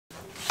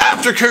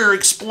Aftercare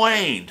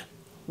Explained.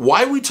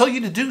 Why we tell you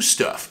to do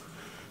stuff.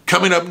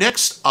 Coming up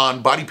next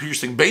on Body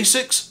Piercing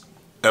Basics,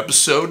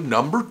 episode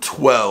number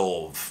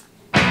 12.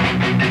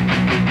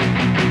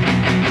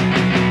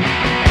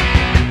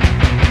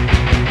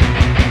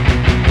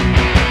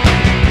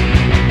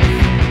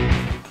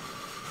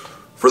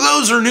 For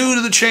those who are new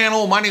to the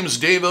channel, my name is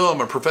DaVo.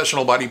 I'm a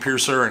professional body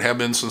piercer and have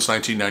been since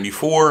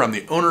 1994. I'm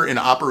the owner and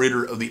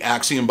operator of the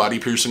Axiom Body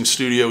Piercing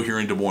Studio here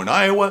in Des Moines,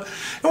 Iowa.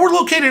 And we're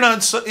located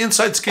on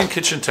Inside Skin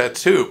Kitchen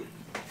Tattoo.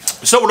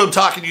 So what I'm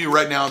talking to you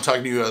right now, I'm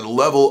talking to you at a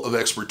level of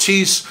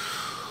expertise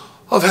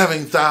of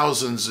having done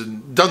thousands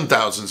and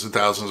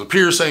thousands of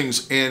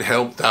piercings and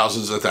helped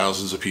thousands and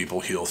thousands of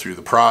people heal through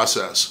the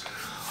process.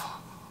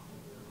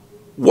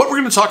 What we're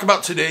going to talk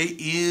about today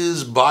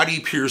is body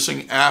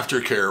piercing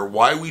aftercare,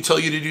 why we tell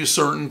you to do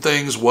certain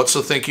things, what's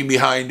the thinking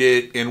behind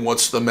it, and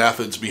what's the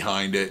methods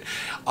behind it.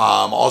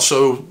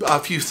 Also, a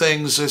few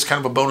things as kind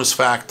of a bonus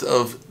fact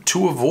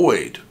to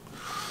avoid.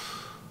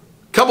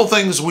 A couple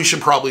things we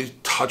should probably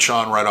touch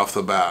on right off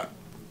the bat.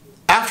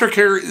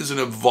 Aftercare is an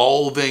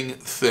evolving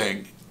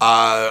thing.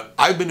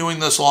 I've been doing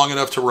this long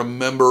enough to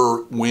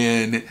remember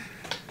when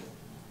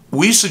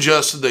we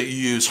suggested that you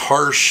use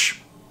harsh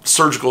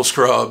surgical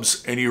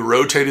scrubs and you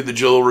rotated the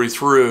jewelry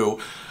through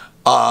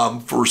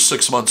for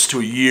 6 months to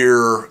a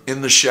year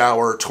in the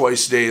shower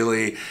twice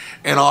daily,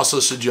 and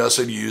also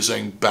suggested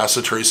using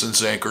bacitracin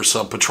zinc or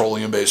some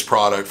petroleum-based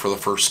product for the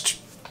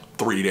first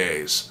 3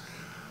 days.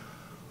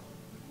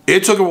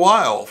 It took a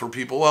while for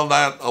people, well,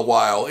 not a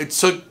while,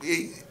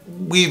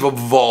 we've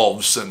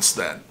evolved since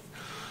then.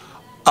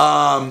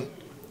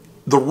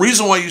 The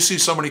reason why you see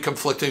so many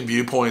conflicting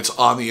viewpoints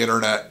on the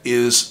internet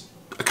is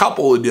a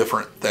couple of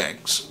different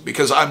things,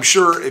 because I'm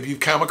sure if you've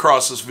come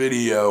across this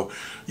video,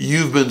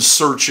 you've been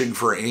searching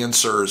for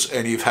answers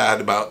and you've had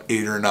about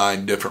 8 or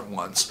 9 different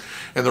ones.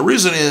 And the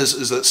reason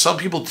is that some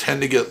people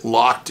tend to get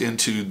locked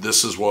into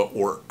this is what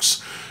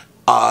works.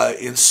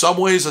 In some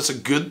ways that's a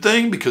good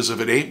thing, because if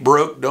it ain't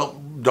broke,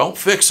 don't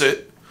fix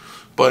it.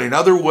 But in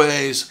other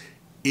ways,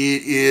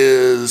 it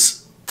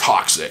is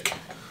toxic.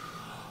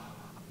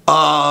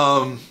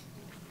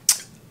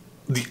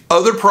 The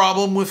other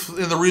problem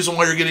and the reason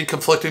why you're getting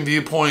conflicting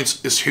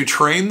viewpoints is who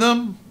trained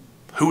them,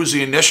 who was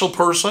the initial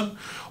person,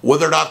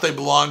 whether or not they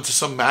belong to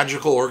some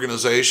magical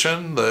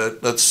organization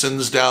that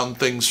sends down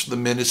things for the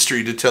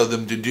ministry to tell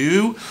them to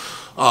do,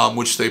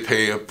 which they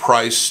pay a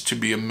price to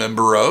be a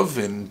member of,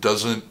 and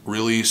doesn't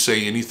really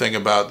say anything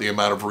about the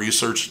amount of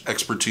research,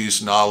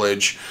 expertise,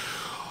 knowledge,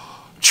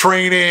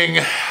 training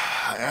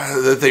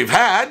that they've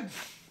had,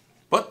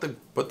 but they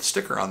put the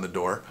sticker on the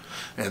door.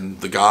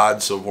 And the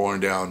gods have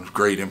worn down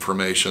great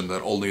information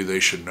that only they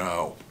should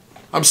know.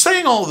 I'm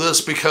saying all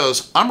this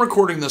because I'm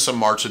recording this in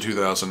March of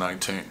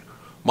 2019.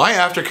 My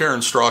aftercare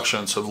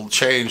instructions have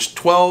changed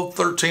 12,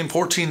 13,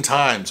 14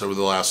 times over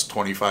the last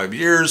 25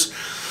 years.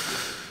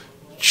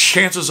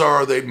 Chances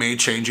are they may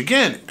change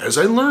again as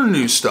I learn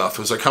new stuff,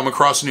 as I come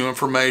across new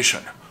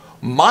information.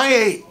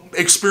 My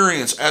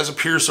experience as a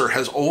piercer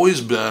has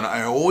always been,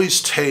 I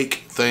always take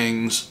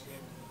things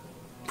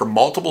from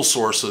multiple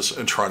sources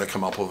and try to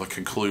come up with a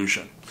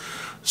conclusion.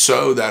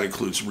 So that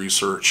includes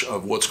research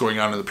of what's going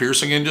on in the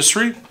piercing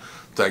industry,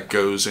 that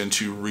goes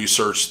into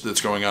research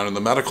that's going on in the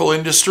medical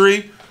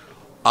industry,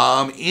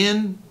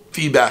 in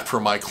feedback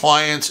from my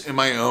clients and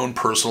my own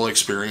personal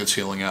experience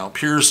healing out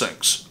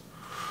piercings.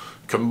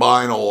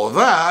 Combine all of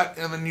that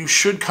and then you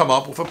should come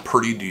up with a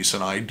pretty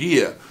decent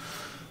idea.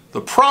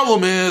 The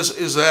problem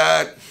is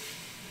that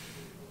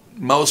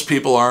most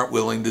people aren't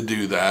willing to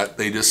do that.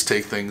 They just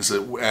take things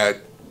that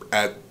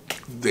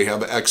they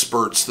have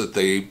experts that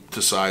they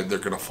decide they're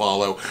going to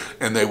follow,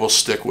 and they will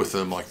stick with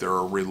them like they're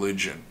a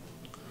religion.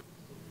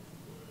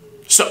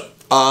 So,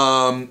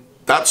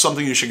 that's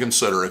something you should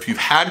consider. If you've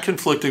had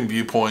conflicting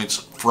viewpoints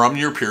from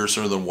your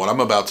piercer than what I'm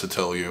about to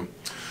tell you,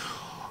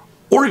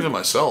 or even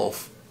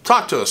myself,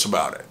 talk to us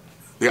about it.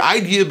 The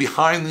idea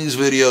behind these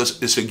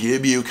videos is to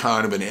give you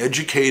kind of an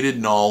educated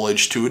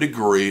knowledge to a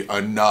degree,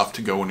 enough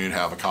to go in and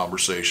have a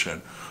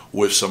conversation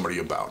with somebody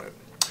about it.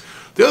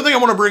 The other thing I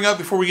want to bring up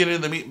before we get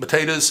into the meat and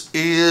potatoes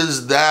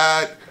is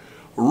that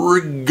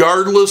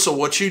regardless of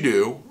what you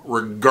do,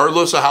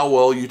 regardless of how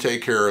well you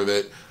take care of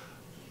it,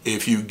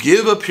 if you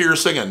give a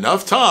piercing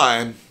enough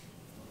time,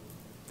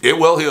 it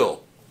will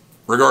heal,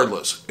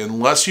 regardless,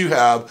 unless you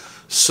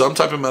have some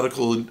type of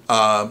medical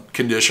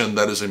condition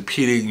that is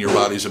impeding your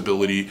body's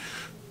ability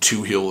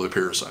to heal the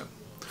piercing.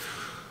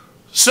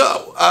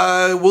 So,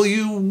 will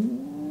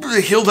you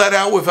heal that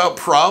out without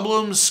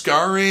problems,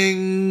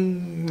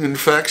 scarring,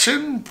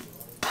 infection?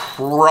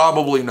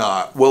 Probably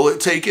not. Will it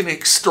take an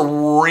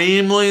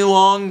extremely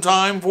long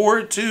time for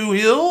it to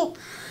heal?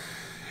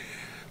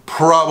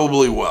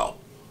 Probably will.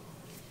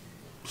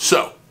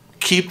 So,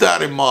 keep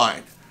that in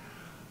mind.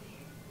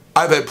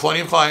 I've had plenty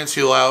of clients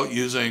heal out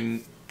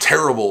using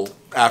terrible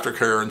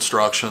aftercare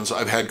instructions.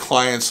 I've had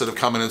clients that have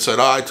come in and said,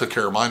 I took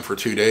care of mine for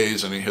 2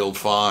 days and it healed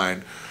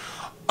fine.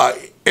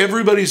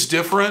 Everybody's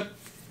different.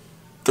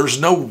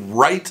 There's no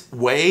right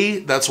way.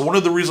 That's one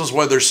of the reasons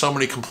why there's so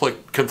many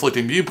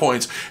conflicting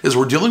viewpoints, is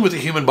we're dealing with the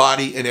human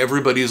body and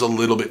everybody is a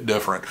little bit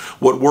different.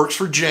 What works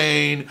for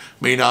Jane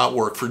may not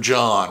work for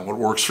John. What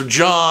works for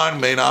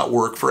John may not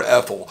work for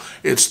Ethel.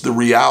 It's the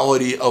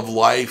reality of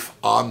life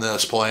on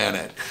this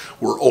planet.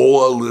 We're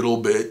all a little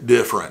bit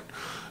different.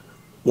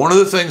 One of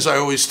the things I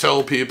always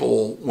tell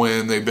people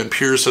when they've been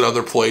pierced at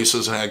other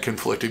places and had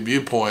conflicting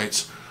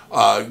viewpoints,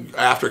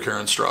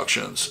 aftercare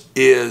instructions,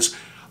 is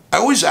I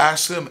always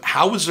ask them,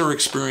 how was their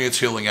experience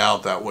healing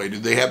out that way?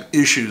 Did they have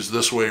issues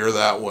this way or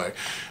that way?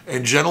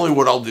 And generally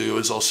what I'll do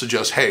is I'll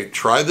suggest, hey,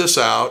 try this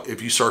out.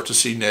 If you start to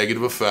see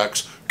negative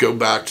effects, go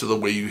back to the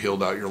way you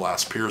healed out your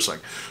last piercing.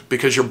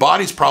 Because your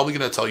body's probably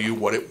going to tell you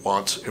what it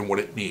wants and what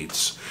it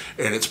needs.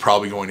 And it's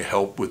probably going to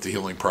help with the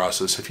healing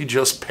process if you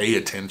just pay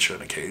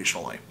attention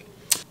occasionally.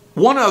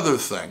 One other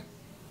thing,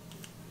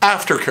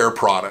 aftercare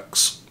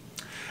products.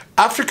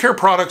 Aftercare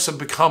products have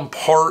become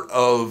part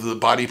of the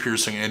body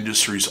piercing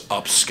industry's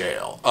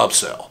upsell.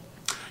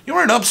 You know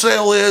what an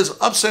upsell is?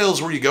 Upsell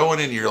is where you go in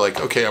and you're like,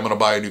 okay, I'm going to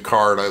buy a new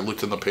car, and I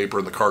looked in the paper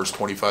and the car's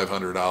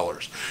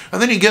 $2,500.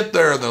 And then you get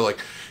there and they're like,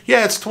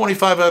 yeah, it's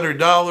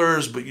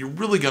 $2,500, but you're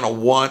really going to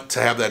want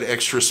to have that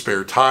extra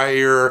spare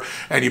tire,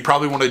 and you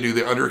probably want to do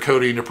the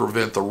undercoating to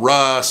prevent the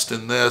rust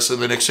and this,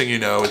 and the next thing you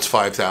know, it's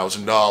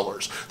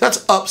 $5,000.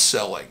 That's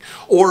upselling.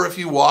 Or if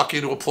you walk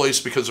into a place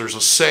because there's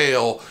a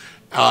sale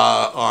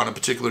on a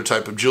particular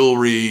type of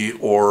jewelry,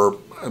 or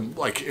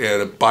like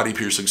at a body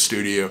piercing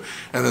studio,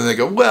 and then they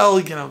go, well,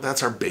 you know,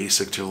 that's our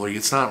basic jewelry.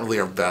 It's not really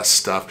our best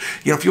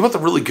stuff. You know, if you want the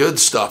really good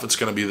stuff, it's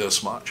going to be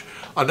this much.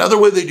 Another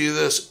way they do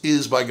this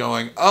is by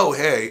going, oh,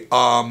 hey,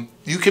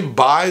 you can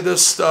buy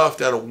this stuff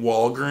at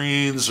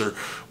Walgreens or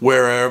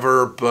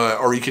wherever,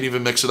 or you can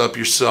even mix it up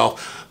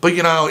yourself. But,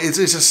 you know, it's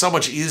just so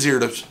much easier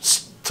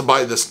to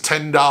buy this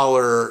 $10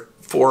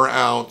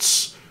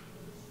 4-ounce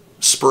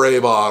spray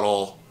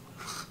bottle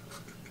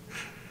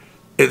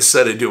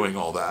instead of doing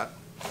all that.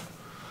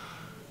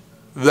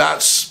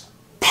 That's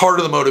part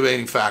of the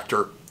motivating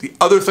factor. The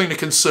other thing to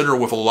consider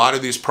with a lot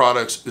of these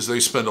products is they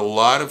spend a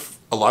lot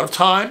of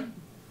time,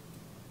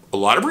 a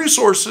lot of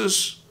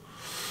resources,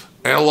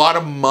 and a lot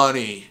of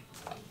money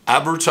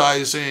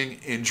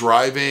advertising and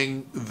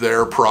driving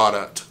their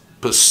product,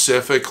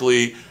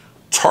 specifically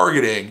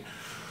targeting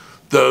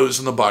those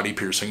in the body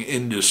piercing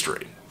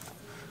industry.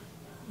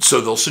 So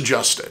they'll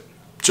suggest it.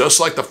 Just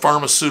like the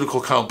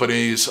pharmaceutical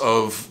companies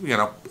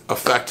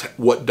affect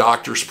what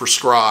doctors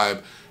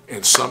prescribe,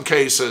 in some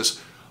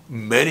cases,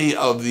 many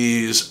of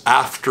these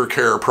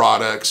aftercare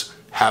products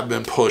have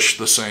been pushed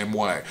the same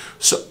way.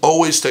 So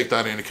always take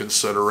that into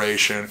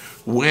consideration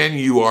when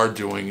you are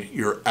doing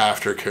your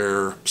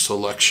aftercare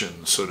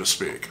selection, so to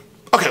speak.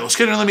 Okay, let's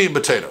get into the meat and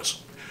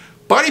potatoes.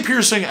 Body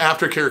piercing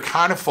aftercare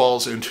kind of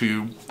falls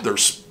into,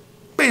 there's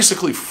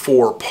basically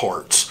 4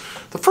 parts.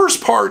 The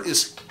first part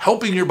is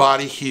helping your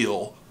body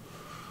heal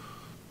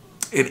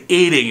and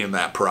aiding in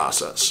that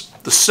process.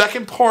 The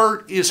second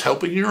part is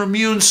helping your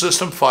immune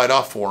system fight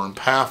off foreign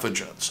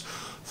pathogens.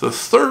 The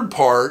third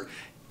part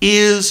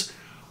is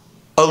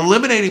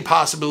eliminating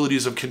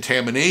possibilities of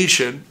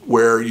contamination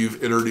where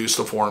you've introduced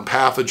a foreign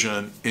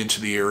pathogen into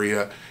the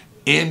area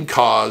and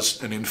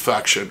caused an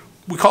infection.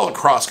 We call it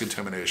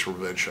cross-contamination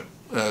prevention.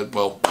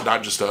 Well,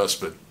 not just us,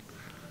 but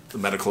the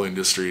medical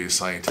industry,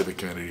 scientific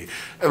community,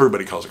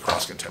 everybody calls it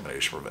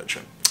cross-contamination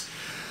prevention.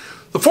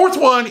 The fourth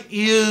one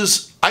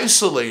is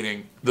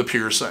isolating the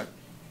piercing.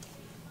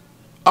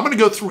 I'm going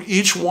to go through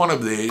each one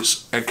of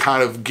these and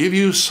kind of give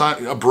you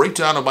a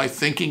breakdown of my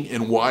thinking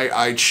and why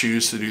I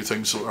choose to do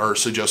things or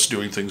suggest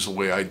doing things the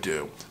way I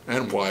do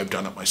and why I've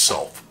done it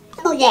myself.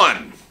 Number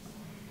 1,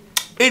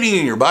 aiding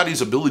in your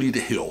body's ability to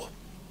heal.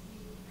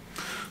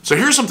 So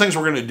here's some things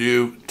we're going to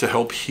do to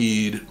help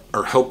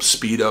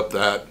speed up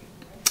that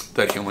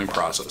healing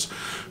process.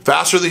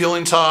 Faster the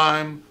healing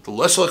time, the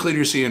less likely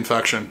you see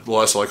infection, the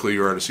less likely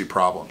you are to see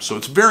problems. So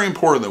it's very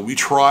important that we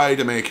try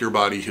to make your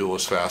body heal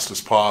as fast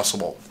as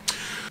possible.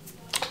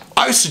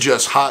 I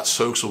suggest hot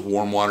soaks with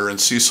warm water and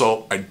sea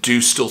salt. I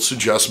do still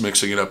suggest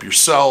mixing it up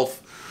yourself,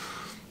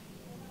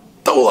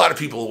 though a lot of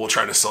people will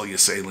try to sell you a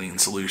saline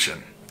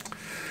solution.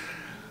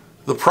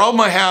 The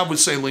problem I have with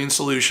saline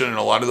solution and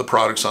a lot of the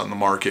products on the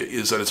market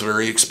is that it's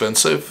very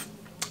expensive.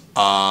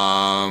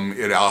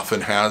 It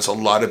often has a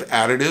lot of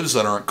additives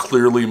that aren't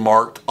clearly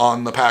marked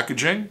on the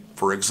packaging.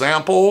 For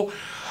example,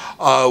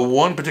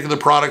 one particular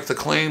product that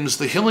claims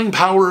the healing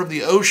power of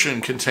the ocean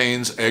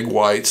contains egg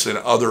whites and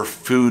other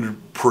food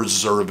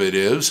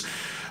preservatives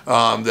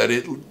that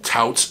it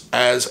touts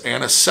as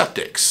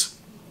antiseptics,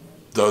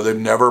 though they've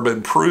never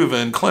been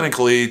proven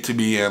clinically to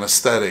be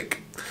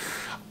anesthetic.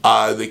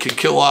 They can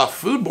kill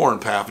off foodborne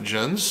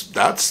pathogens.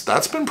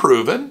 That's been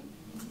proven.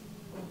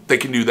 They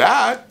can do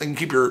that. They can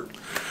keep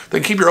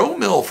your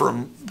oatmeal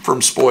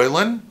from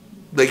spoiling.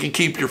 They can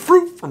keep your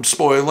fruit from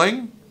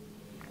spoiling.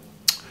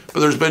 But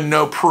there's been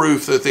no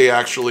proof that they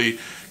actually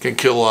can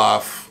kill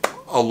off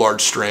a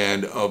large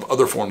strand of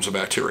other forms of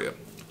bacteria.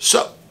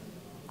 So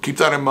keep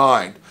that in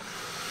mind.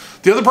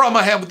 The other problem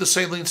I have with the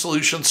saline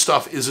solution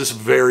stuff is it's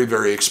very,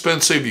 very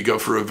expensive. You go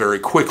through it very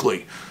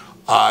quickly.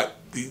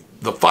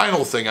 The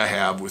final thing I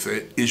have with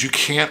it is you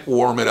can't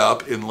warm it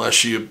up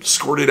unless you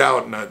squirt it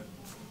out in a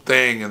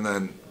thing and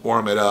then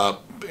warm it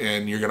up,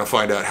 and you're going to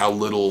find out how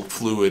little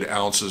fluid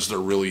ounces there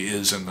really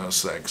is in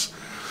those things.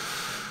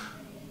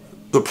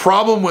 The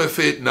problem with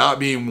it not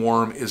being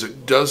warm is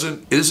it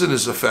isn't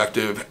as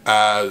effective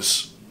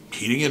as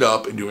heating it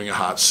up and doing a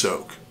hot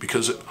soak,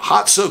 because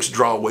hot soaks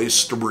draw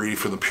waste debris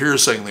from the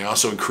piercing. They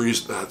also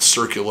increase that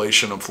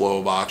circulation and flow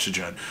of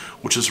oxygen,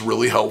 which is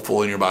really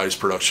helpful in your body's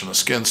production of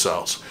skin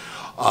cells.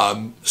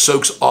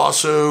 Soaks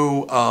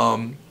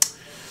also,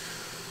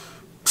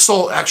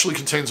 salt actually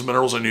contains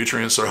minerals and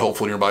nutrients that are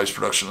helpful in your body's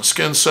production of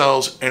skin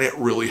cells, and it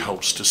really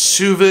helps to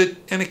soothe it,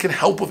 and it can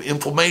help with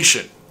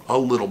inflammation a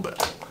little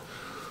bit.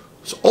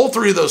 So all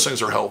three of those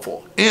things are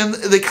helpful. And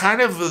they kind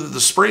of, the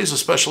sprays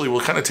especially,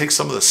 will kind of take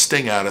some of the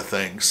sting out of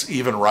things,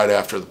 even right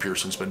after the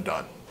piercing's been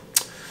done.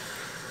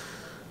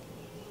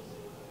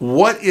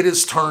 What it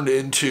has turned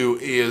into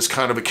is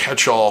kind of a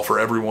catch-all for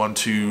everyone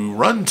to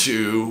run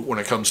to when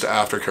it comes to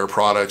aftercare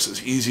products.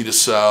 It's easy to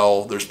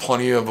sell. There's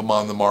plenty of them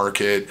on the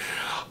market.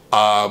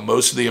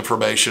 Most of the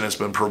information has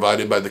been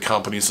provided by the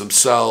companies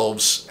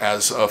themselves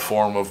as a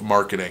form of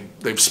marketing.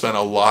 They've spent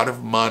a lot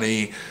of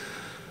money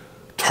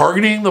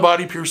targeting the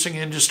body piercing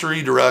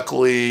industry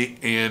directly,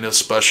 and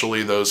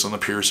especially those in the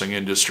piercing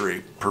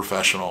industry,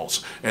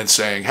 professionals, and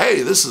saying,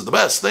 hey, this is the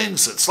best thing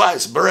since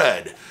sliced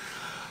bread.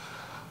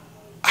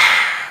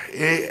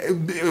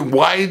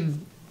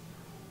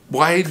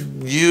 Wide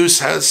use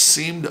has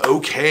seemed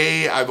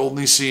okay. I've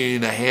only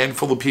seen a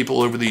handful of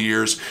people over the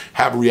years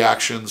have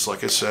reactions.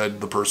 Like I said,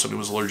 the person who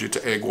was allergic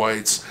to egg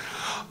whites.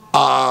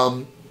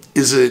 Are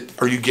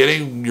you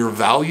getting your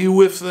value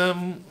with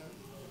them?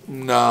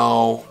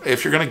 No.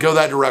 If you're going to go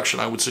that direction,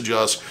 I would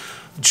suggest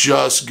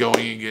just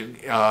going and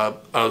get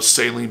a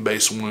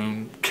saline-based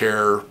wound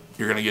care.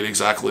 You're going to get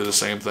exactly the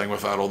same thing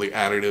without all the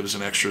additives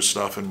and extra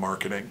stuff in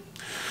marketing.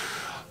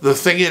 The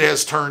thing it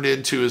has turned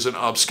into is an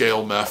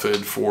upscale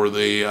method for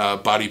the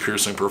body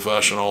piercing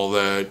professional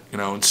that,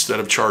 instead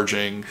of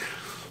charging,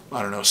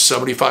 I don't know,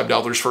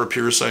 $75 for a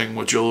piercing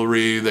with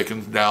jewelry, they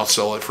can now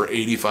sell it for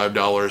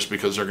 $85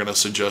 because they're going to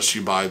suggest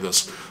you buy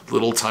this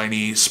little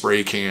tiny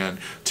spray can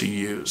to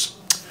use.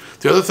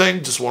 The other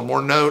thing, just one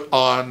more note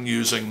on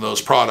using those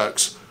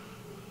products.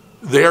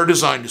 They are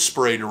designed to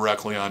spray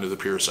directly onto the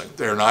piercing.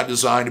 They're not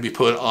designed to be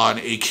put on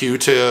a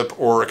Q-tip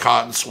or a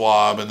cotton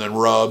swab and then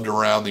rubbed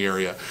around the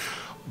area.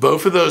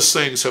 Both of those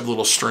things have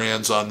little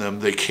strands on them.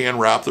 They can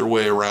wrap their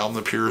way around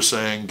the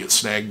piercing, get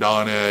snagged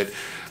on it,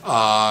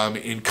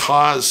 and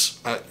cause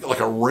like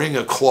a ring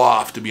of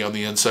cloth to be on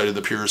the inside of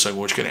the piercing,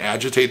 which can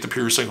agitate the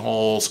piercing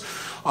holes.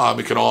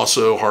 It can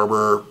also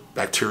harbor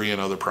bacteria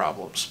and other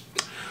problems.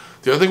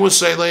 The other thing with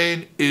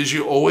saline is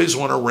you always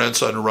want to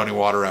rinse under running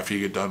water after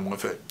you get done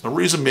with it. The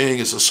reason being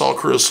is the salt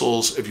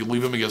crystals, if you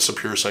leave them against the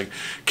piercing,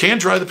 can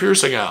dry the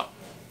piercing out.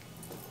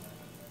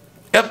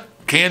 Yep,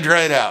 can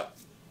dry it out.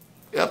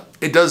 Yep,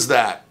 it does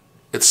that.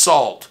 It's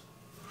salt.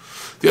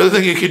 The other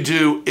thing it can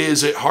do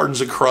is it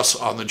hardens and crusts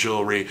on the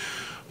jewelry,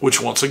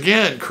 which once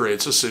again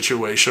creates a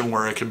situation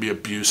where it can be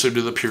abusive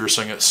to the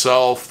piercing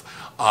itself,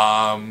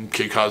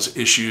 can cause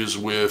issues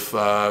with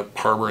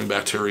harboring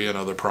bacteria and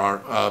other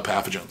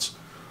pathogens.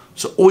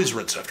 So always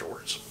rinse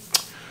afterwards.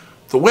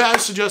 The way I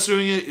suggest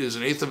doing it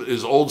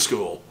is old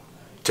school.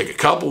 Take a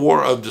cup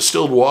of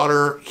distilled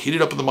water, heat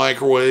it up in the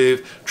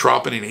microwave,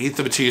 drop in 1/8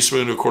 of a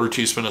teaspoon to 1/4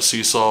 teaspoon of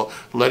sea salt,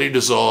 let it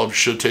dissolve.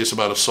 Should taste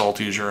about as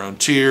salty as your own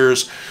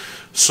tears.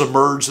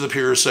 Submerge the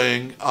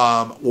piercing,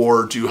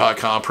 or do hot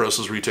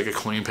compresses where you take a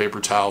clean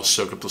paper towel,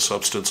 soak up the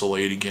substance, and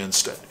lay it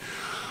against it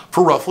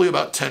for roughly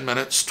about 10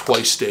 minutes,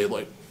 twice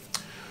daily.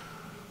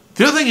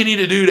 The other thing you need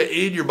to do to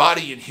aid your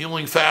body in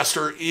healing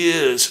faster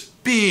is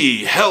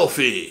be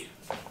healthy.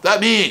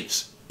 That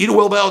means eat a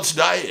well-balanced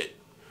diet.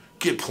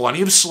 Get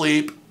plenty of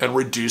sleep and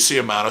reduce the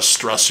amount of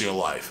stress in your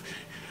life.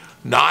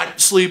 Not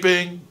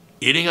sleeping,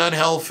 eating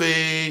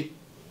unhealthy,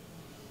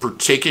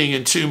 partaking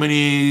in too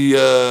many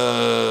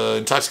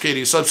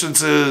intoxicating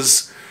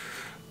substances,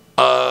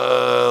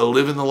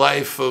 living the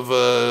life of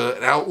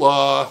an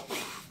outlaw,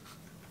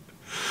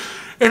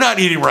 and not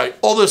eating right.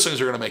 All those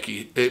things are going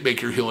to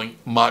make your healing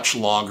much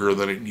longer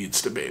than it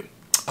needs to be.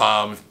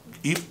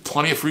 Eat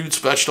plenty of fruits,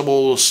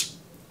 vegetables,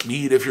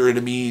 meat if you're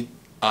into meat.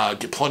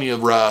 Get plenty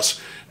of rest.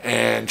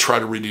 And try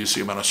to reduce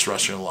the amount of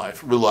stress in your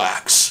life.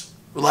 Relax.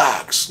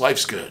 Relax.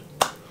 Life's good.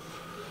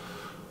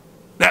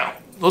 Now,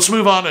 let's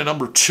move on to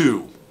number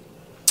 2.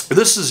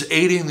 This is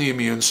aiding the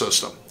immune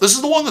system. This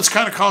is the one that's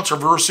kind of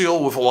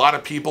controversial with a lot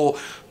of people,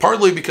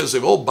 partly because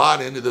they've all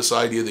bought into this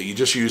idea that you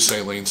just use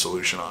saline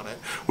solution on it.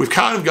 We've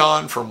kind of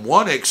gone from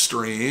one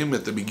extreme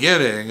at the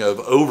beginning of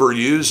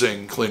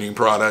overusing cleaning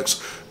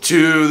products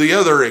to the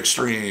other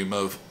extreme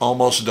of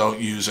almost don't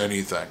use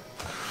anything.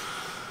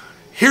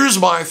 Here's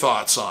my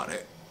thoughts on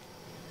it.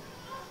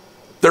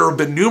 There have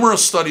been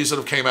numerous studies that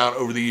have came out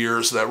over the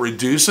years that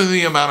reducing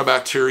the amount of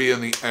bacteria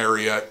in the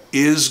area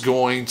is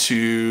going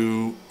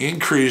to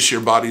increase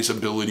your body's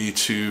ability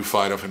to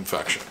fight off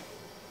infection.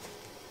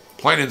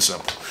 Plain and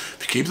simple. If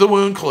you keep the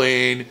wound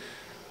clean,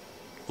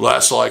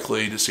 less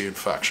likely to see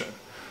infection.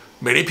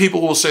 Many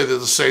people will say that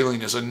the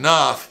saline is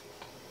enough,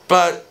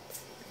 but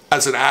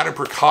as an added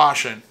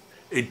precaution,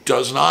 it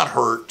does not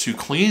hurt to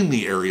clean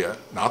the area,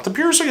 not the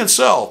piercing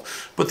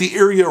itself, but the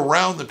area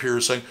around the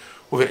piercing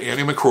with an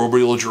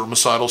antimicrobial or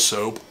germicidal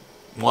soap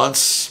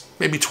once,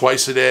 maybe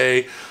twice a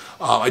day.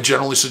 I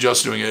generally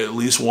suggest doing it at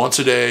least once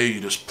a day. You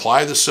just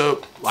apply the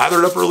soap, lather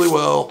it up really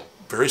well,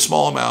 very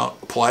small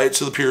amount, apply it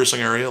to the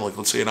piercing area, like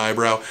let's say an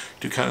eyebrow,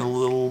 do kind of a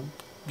little,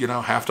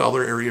 $half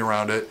area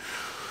around it.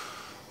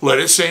 Let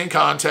it stay in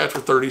contact for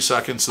 30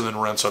 seconds and then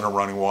rinse under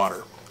running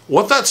water.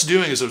 What that's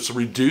doing is it's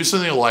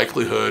reducing the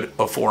likelihood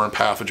of foreign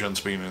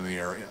pathogens being in the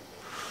area.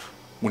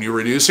 When you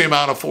reduce the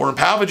amount of foreign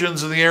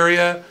pathogens in the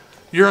area,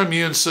 your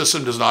immune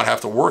system does not have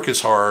to work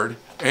as hard,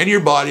 and your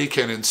body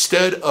can,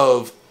 instead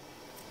of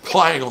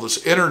applying all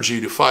this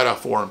energy to fight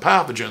off foreign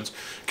pathogens,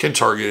 can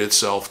target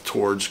itself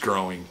towards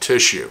growing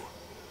tissue.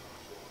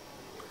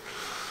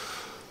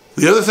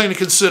 The other thing to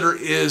consider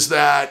is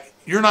that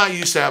you're not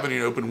used to having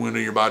an open wound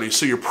in your body,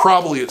 so you're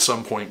probably at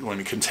some point going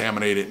to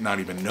contaminate it and not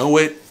even know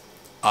it.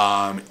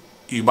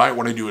 You might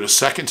want to do it a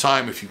second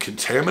time if you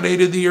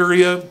contaminated the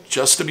area,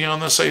 just to be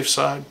on the safe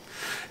side.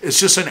 It's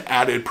just an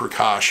added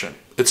precaution.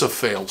 It's a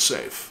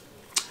fail-safe.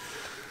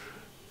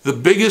 The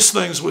biggest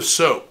things with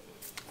soap: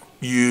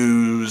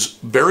 use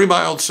very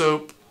mild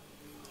soap,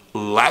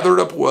 lather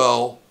it up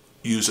well,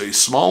 use a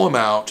small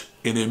amount,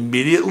 and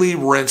immediately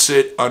rinse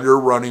it under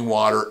running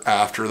water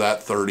after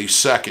that 30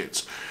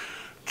 seconds.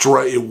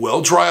 It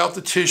will dry out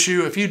the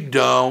tissue if you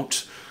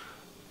don't.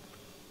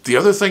 The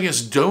other thing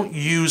is, don't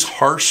use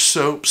harsh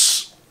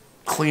soaps,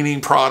 cleaning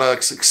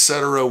products,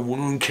 etc.,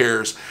 wound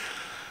cares.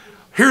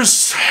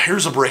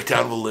 Here's a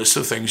breakdown of a list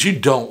of things you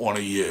don't want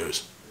to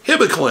use.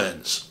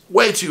 Hibiclins,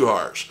 way too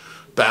harsh.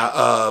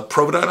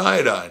 Providine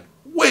iodine,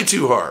 way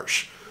too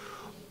harsh.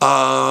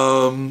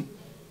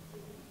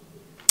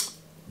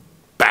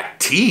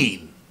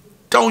 Bactine,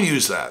 don't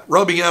use that.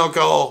 Rubbing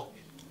alcohol,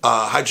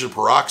 hydrogen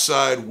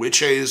peroxide, witch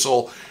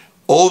hazel,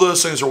 all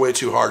those things are way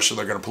too harsh, and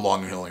they're going to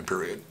prolong the healing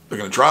period. They're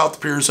going to dry out the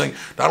piercing,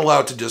 not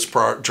allow it to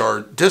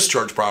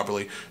discharge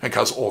properly, and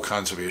cause all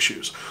kinds of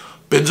issues.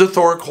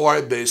 Benzoyl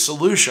chloride-based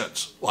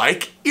solutions,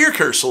 like ear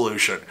care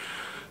solution,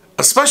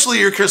 especially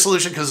ear care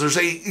solution because there's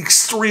an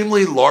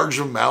extremely large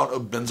amount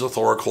of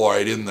benzoyl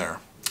chloride in there.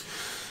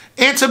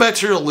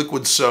 Antibacterial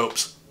liquid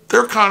soaps,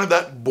 they're kind of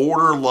that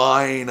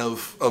borderline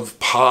of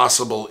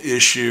possible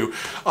issue.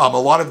 A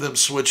lot of them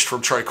switched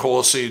from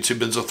tricholicene to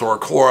benzoyl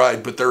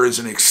chloride, but there is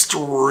an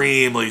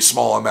extremely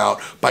small amount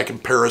by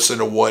comparison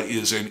to what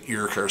is in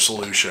ear care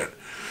solution.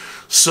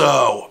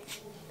 So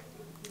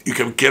you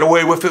can get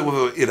away with it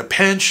in a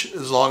pinch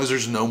as long as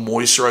there's no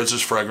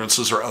moisturizers,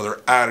 fragrances, or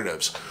other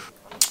additives.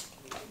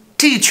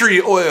 Tea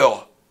tree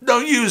oil,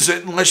 don't use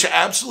it unless you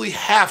absolutely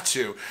have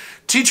to.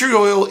 Tea tree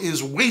oil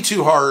is way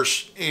too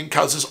harsh and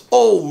causes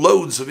all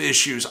loads of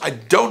issues. I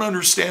don't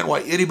understand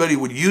why anybody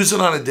would use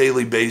it on a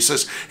daily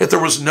basis if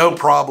there was no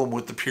problem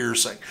with the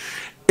piercing.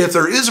 If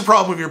there is a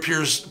problem with your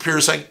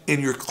piercing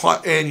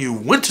and you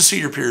went to see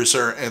your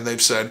piercer and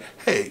they've said,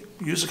 hey,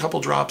 use a couple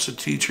drops of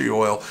tea tree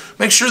oil,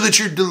 make sure that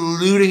you're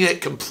diluting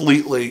it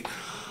completely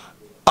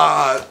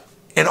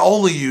and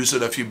only use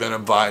it if you've been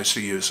advised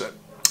to use it.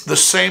 The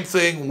same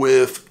thing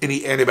with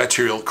any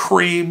antibacterial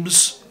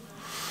creams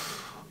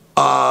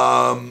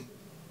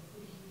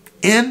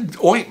and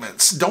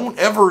ointments. Don't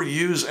ever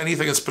use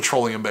anything that's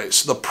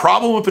petroleum-based. The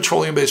problem with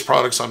petroleum-based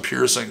products on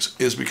piercings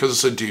is because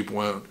it's a deep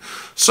wound.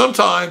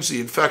 Sometimes the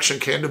infection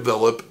can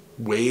develop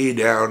way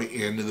down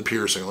into the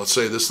piercing. Let's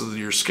say this is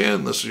your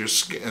skin, this is your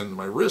skin,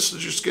 my wrist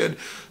is your skin.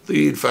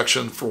 The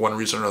infection, for one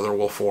reason or another,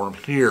 will form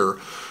here.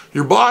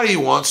 Your body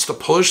wants to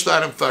push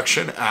that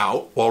infection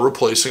out while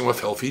replacing with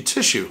healthy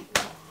tissue.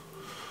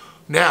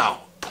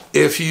 Now,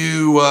 if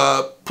you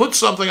put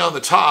something on the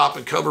top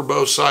and cover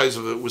both sides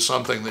of it with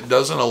something that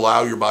doesn't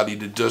allow your body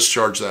to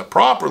discharge that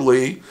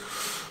properly,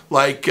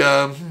 like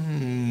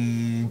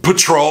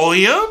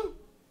petroleum,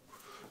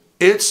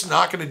 it's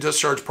not going to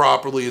discharge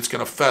properly. It's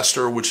going to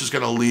fester, which is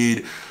going to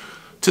lead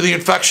to the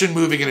infection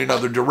moving in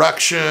another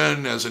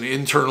direction as an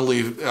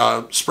internally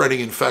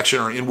spreading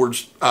infection or inward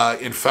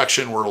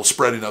infection where it'll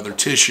spread in other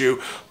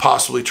tissue,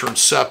 possibly turn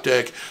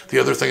septic. The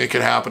other thing that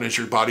can happen is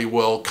your body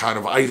will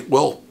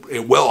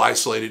it will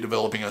isolate it,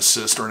 developing a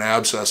cyst or an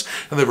abscess,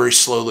 and then very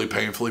slowly,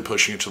 painfully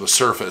pushing it to the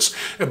surface.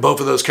 In both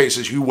of those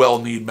cases, you will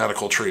need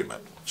medical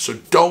treatment. So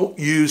don't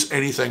use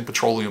anything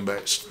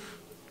petroleum-based.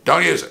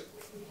 Don't use it.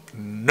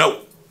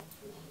 No.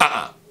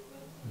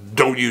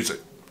 Don't use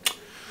it.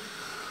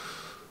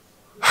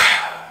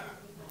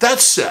 That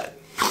said,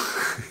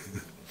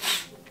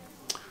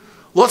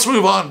 let's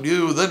move on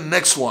to the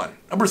next one.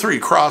 Number 3,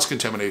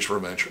 cross-contamination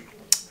prevention.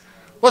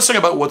 Let's think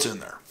about what's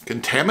in there.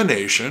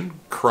 Contamination,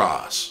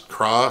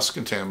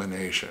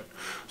 cross-contamination.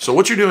 So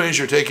what you're doing is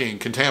you're taking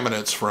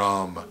contaminants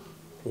from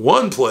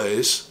one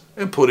place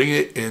and putting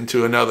it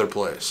into another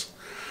place.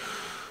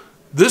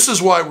 This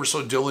is why we're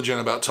so diligent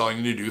about telling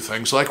you to do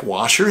things like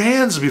wash your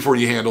hands before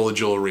you handle the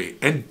jewelry,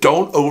 and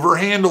don't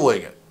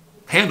overhandling it.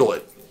 Handle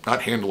it,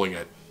 not handling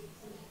it.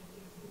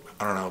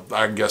 I don't know.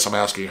 I guess I'm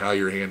asking how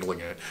you're handling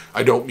it.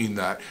 I don't mean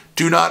that.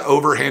 Do not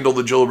overhandle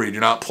the jewelry. Do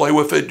not play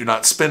with it. Do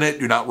not spin it.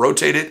 Do not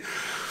rotate it.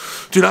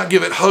 Do not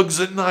give it hugs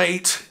at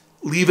night.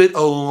 Leave it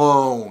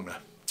alone.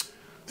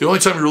 The only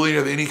time you really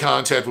have any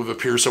contact with a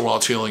piercing while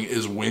it's healing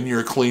is when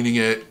you're cleaning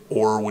it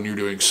or when you're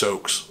doing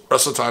soaks. The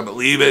rest of the time,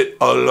 leave it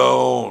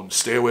alone.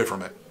 Stay away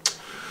from it.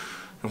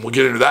 And we'll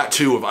get into that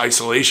too of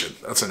isolation.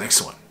 That's the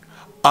next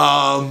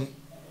one.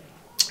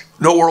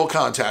 No oral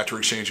contact or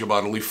exchange of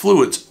bodily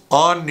fluids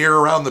on, near,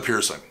 around the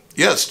piercing.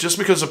 Yes, just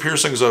because the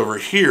piercing is over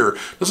here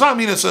does not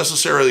mean it's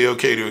necessarily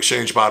okay to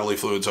exchange bodily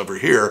fluids over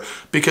here,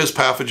 because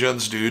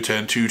pathogens do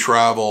tend to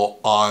travel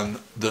on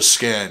the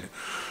skin.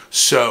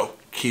 So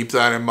keep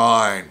that in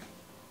mind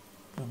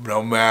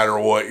no matter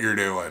what you're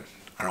doing.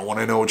 I don't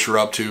want to know what you're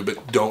up to,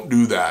 but don't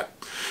do that.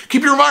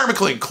 Keep your environment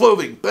clean.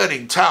 Clothing,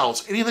 bedding,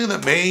 towels, anything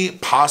that may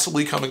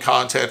possibly come in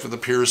contact with the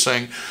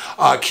piercing.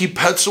 Keep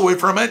pets away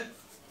from it.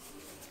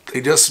 They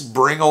just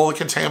bring all the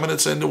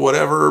contaminants into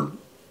whatever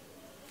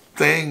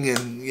thing,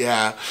 and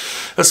yeah,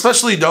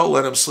 especially don't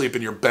let them sleep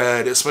in your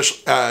bed,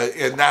 especially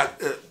and that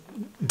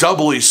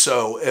doubly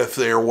so if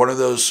they're one of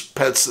those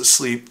pets that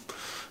sleep,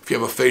 if you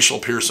have a facial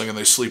piercing and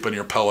they sleep on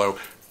your pillow.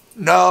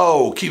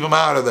 No, keep them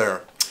out of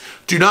there.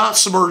 Do not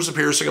submerge the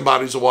piercing in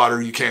bodies of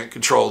water you can't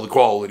control the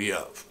quality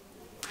of.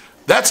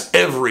 That's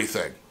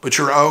everything but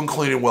your own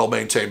clean and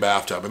well-maintained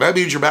bathtub, and that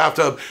means your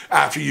bathtub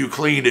after you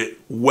cleaned it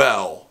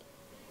well.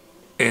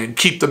 And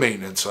keep the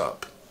maintenance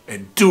up.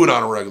 And do it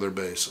on a regular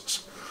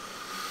basis.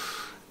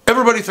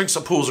 Everybody thinks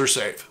that pools are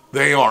safe.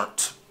 They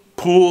aren't.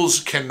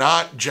 Pools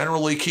cannot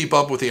generally keep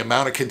up with the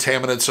amount of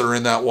contaminants that are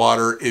in that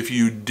water. If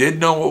you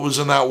did know what was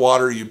in that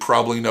water, you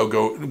probably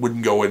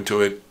wouldn't go into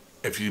it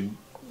if you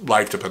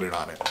life depended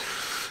on it.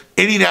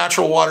 Any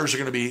natural waters are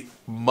going to be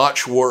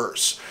much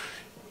worse.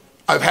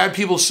 I've had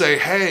people say,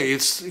 hey,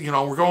 it's,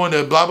 we're going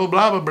to blah, blah,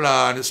 blah, blah,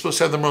 blah, and it's supposed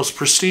to have the most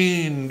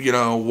pristine,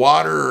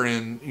 water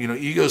and,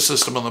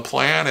 ecosystem on the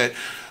planet.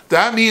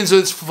 That means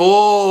it's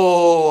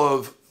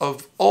full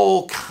of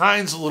all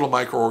kinds of little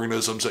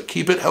microorganisms that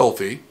keep it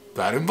healthy,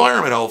 that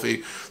environment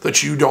healthy,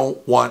 that you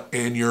don't want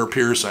in your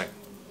piercing,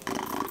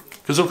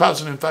 because it'll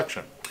cause an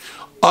infection.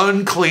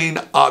 Unclean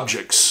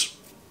objects.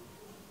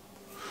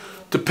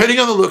 Depending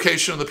on the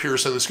location of the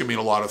piercing, this can mean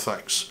a lot of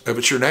things. If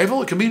it's your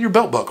navel, it can mean your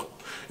belt buckle.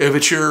 If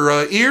it's your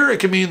ear, it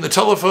can mean the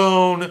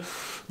telephone,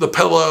 the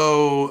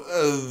pillow,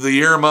 the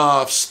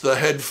earmuffs, the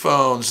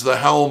headphones, the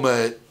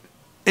helmet,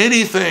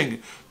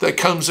 anything that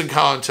comes in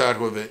contact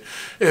with it.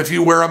 If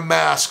you wear a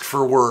mask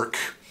for work,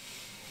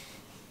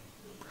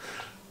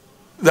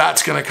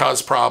 that's going to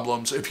cause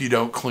problems if you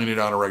don't clean it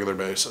on a regular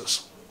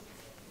basis.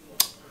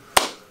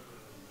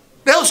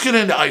 Now let's get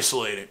into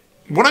isolating.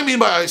 What I mean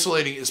by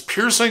isolating is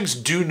piercings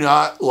do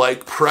not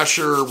like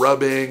pressure,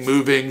 rubbing,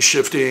 moving,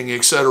 shifting,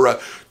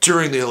 etc.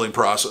 during the healing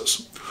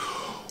process.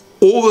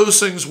 All those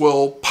things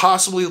will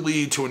possibly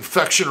lead to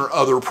infection or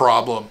other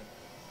problem.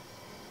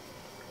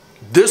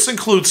 This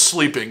includes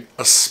sleeping,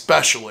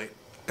 especially.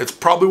 It's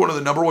probably one of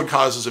the #1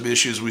 causes of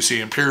issues we see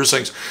in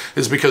piercings,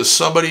 is because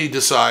somebody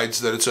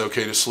decides that it's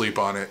okay to sleep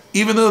on it,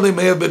 even though they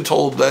may have been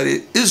told that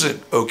it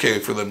isn't okay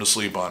for them to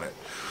sleep on it.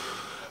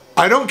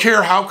 I don't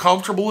care how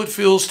comfortable it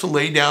feels to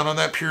lay down on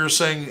that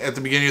piercing at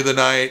the beginning of the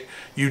night.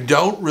 You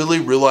don't really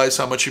realize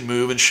how much you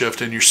move and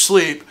shift in your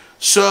sleep.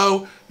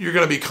 So you're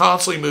going to be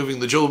constantly moving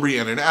the jewelry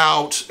in and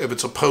out. If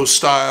it's a post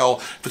style,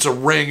 if it's a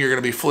ring, you're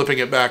going to be flipping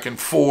it back and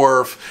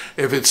forth.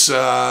 If it's, in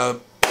a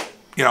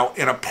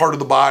part of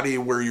the body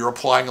where you're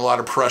applying a lot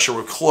of pressure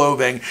with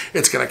clothing,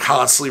 it's going to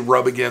constantly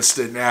rub against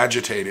it and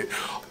agitate it.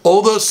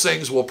 All those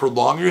things will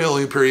prolong your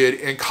healing period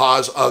and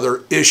cause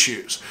other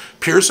issues.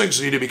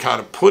 Piercings need to be kind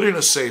of put in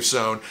a safe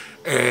zone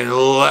and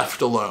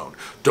left alone.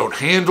 Don't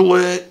handle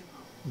it.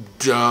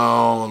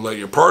 Don't let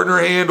your partner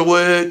handle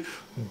it.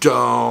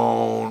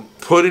 Don't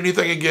put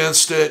anything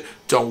against it.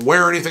 Don't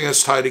wear anything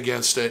that's tight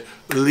against it.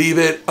 Leave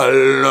it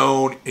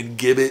alone and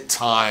give it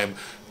time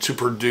to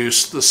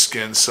produce the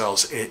skin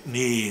cells it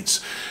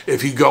needs.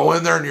 If you go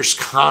in there and you're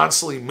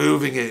constantly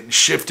moving it and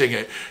shifting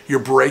it, you're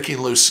breaking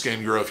loose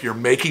skin growth. You're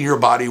making your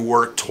body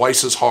work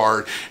twice as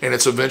hard, and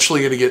it's eventually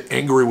going to get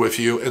angry with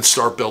you and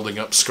start building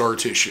up scar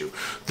tissue.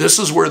 This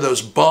is where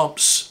those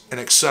bumps and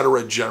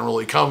etc.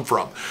 generally come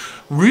from.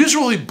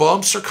 Usually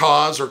bumps are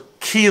caused, or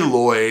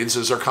keloids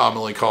as they're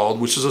commonly called,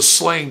 which is a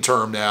slang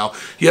term now.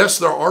 Yes,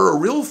 there are a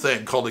real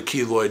thing called a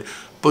keloid,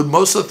 but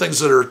most of the things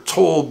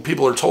that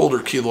people are told are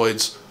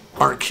keloids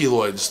aren't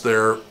keloids.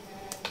 They're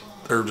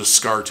just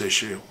scar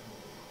tissue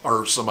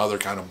or some other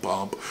kind of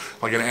bump,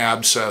 like an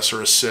abscess or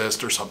a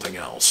cyst or something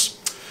else.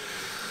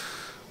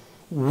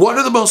 One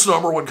of the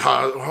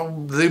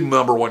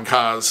 #1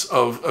 cause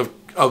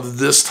of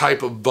this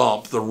type of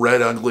bump, the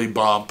red ugly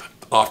bump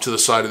off to the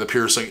side of the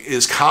piercing,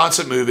 is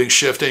constant moving,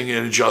 shifting,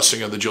 and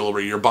adjusting of the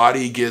jewelry. Your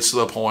body gets to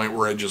the point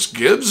where it just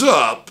gives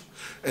up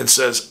and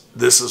says,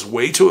 This is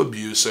way too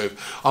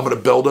abusive. I'm going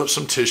to build up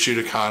some tissue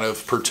to kind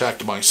of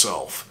protect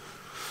myself.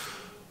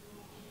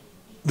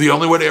 The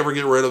only way to ever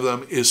get rid of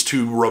them is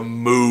to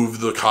remove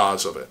the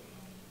cause of it.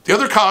 The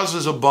other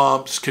causes of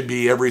bumps can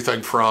be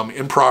everything from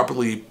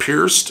improperly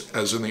pierced,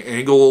 as in the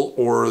angle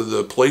or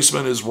the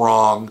placement is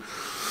wrong,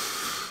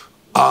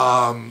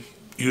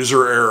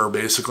 user error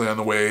basically on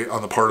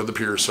the part of the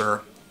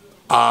piercer,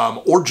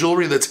 or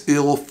jewelry that's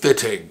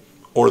ill-fitting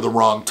or the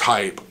wrong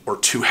type or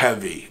too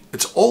heavy.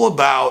 It's all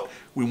about,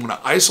 we want to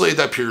isolate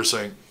that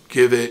piercing,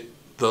 give it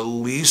the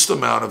least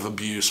amount of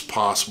abuse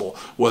possible,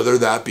 whether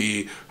that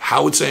be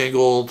how it's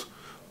angled,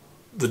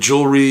 the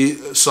jewelry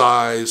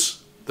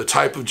size, the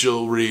type of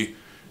jewelry,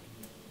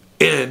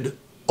 and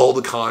all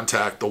the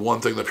contact, the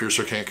one thing the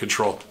piercer can't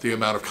control, the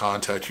amount of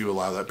contact you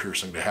allow that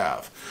piercing to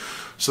have.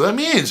 So that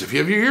means if you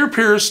have your ear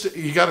pierced,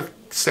 you got to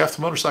stay off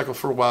the motorcycle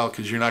for a while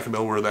because you're not going to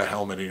be able to wear that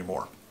helmet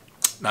anymore.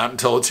 Not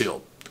until it's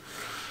healed.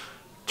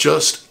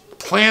 Just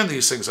plan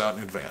these things out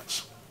in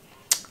advance.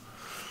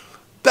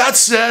 That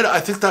said, I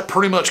think that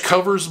pretty much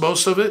covers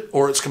most of it,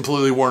 or it's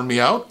completely worn me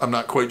out. I'm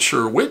not quite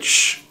sure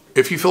which.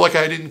 If you feel like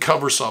I didn't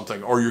cover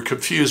something, or you're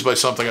confused by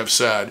something I've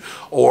said,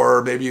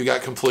 or maybe you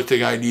got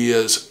conflicting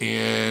ideas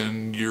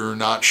and you're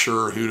not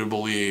sure who to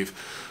believe,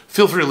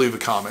 feel free to leave a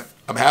comment.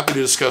 I'm happy to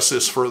discuss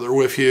this further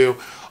with you.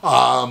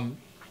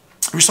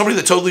 If you're somebody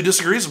that totally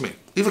disagrees with me,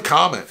 leave a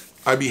comment.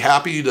 I'd be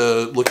happy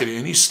to look at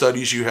any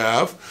studies you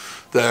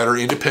have that are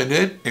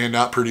independent and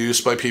not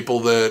produced by people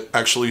that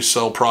actually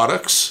sell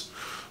products,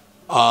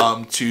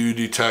 to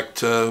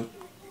detect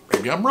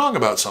maybe I'm wrong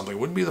about something. It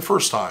wouldn't be the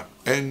first time.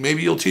 And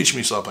maybe you'll teach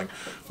me something,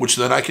 which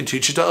then I can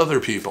teach it to other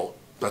people.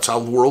 That's how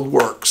the world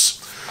works.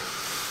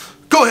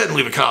 Go ahead and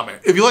leave a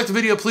comment. If you liked the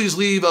video, please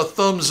leave a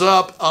thumbs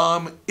up.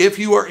 If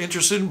you are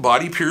interested in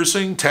body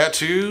piercing,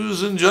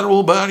 tattoos, and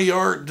general body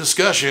art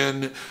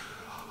discussion,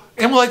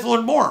 and would like to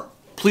learn more,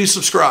 please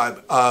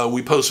subscribe.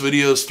 We post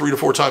videos 3 to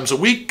 4 times a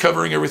week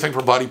covering everything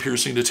from body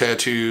piercing to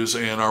tattoos,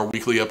 and our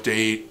weekly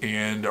update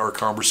and our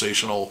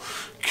conversational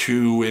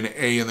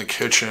Q&A in the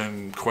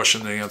kitchen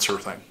question and answer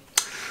thing.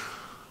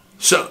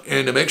 So,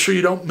 and to make sure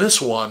you don't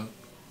miss one,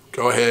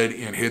 go ahead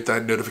and hit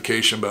that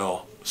notification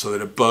bell so that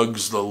it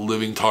bugs the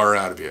living tar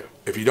out of you.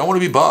 If you don't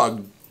want to be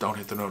bugged, don't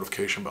hit the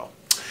notification bell.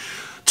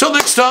 Till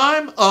next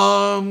time,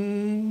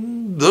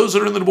 those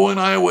that are in the Des Moines,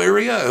 Iowa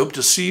area, I hope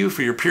to see you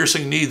for your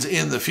piercing needs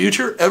in the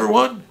future.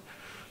 Everyone,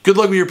 good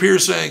luck with your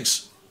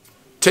piercings.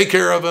 Take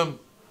care of them,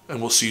 and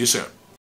we'll see you soon.